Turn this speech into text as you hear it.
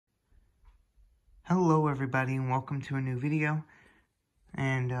Hello everybody and welcome to a new video.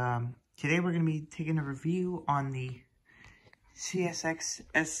 And today we're going to be taking a review on the Csx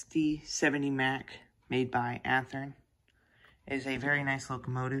SD70Mac made by Athearn. It is a very nice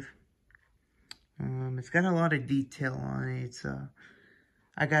locomotive. It's got a lot of detail on it.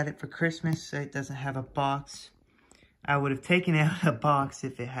 I got it for Christmas. It doesn't have a box. I would have taken out a box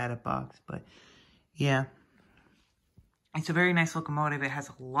if it had a box, but yeah. It's a very nice locomotive. It has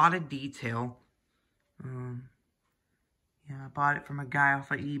a lot of detail. Yeah, I bought it from a guy off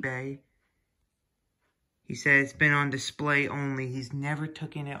of eBay. He said it's been on display only. He's never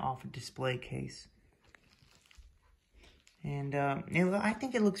taken it off a display case. And I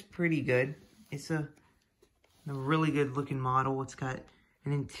think it looks pretty good. It's a really good looking model. It's got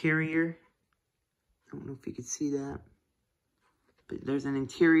an interior. I don't know if you can see that. But there's an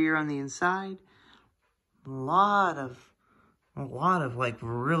interior on the inside. A lot of like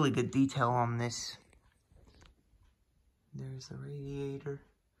really good detail on this. There's the radiator.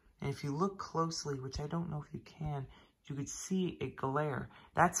 And if you look closely, which I don't know if you can, you could see a glare.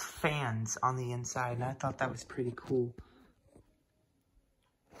 That's fans on the inside, and I thought that was pretty cool.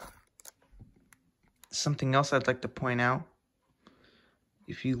 Something else I'd like to point out.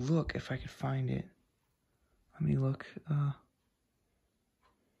 If you look, if I could find it. Let me look.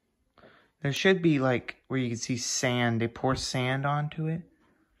 There should be like where you can see sand. They pour sand onto it.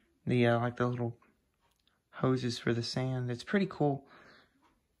 Like the little hoses for the sand. It's pretty cool.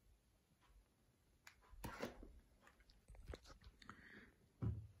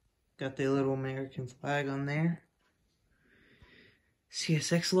 Got the little American flag on there.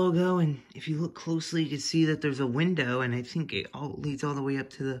 CSX logo, and if you look closely, you can see that there's a window, and I think it leads all the way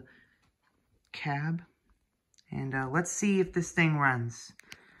up to the cab. And let's see if this thing runs.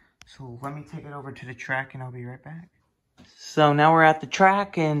 So let me take it over to the track, and I'll be right back. So now we're at the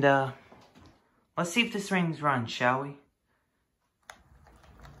track, and let's see if this thing runs, shall we?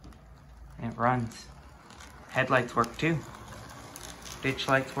 And it runs. Headlights work too. Ditch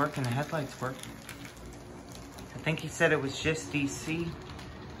lights work and the headlights work. I think he said it was just DC.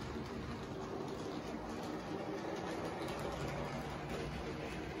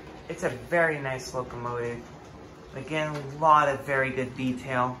 It's a very nice locomotive. Again, a lot of very good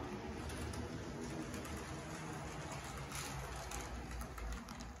detail.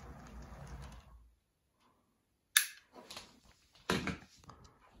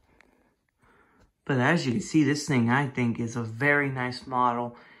 But as you can see, this thing I think is a very nice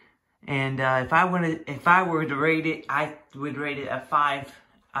model, and if I were to rate it, I would rate it a 5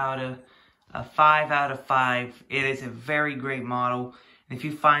 out of 5. It is a very great model, and if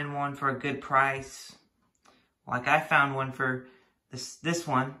you find one for a good price, like I found one for this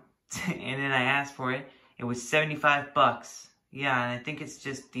one, and then I asked for it, it was $75. Yeah, and I think it's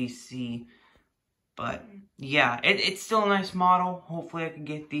just DC. But yeah, it's still a nice model. Hopefully I can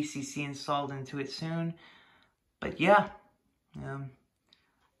get DCC installed into it soon. But yeah,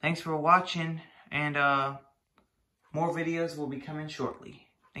 thanks for watching, and more videos will be coming shortly.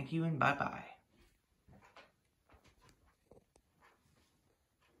 Thank you and bye-bye.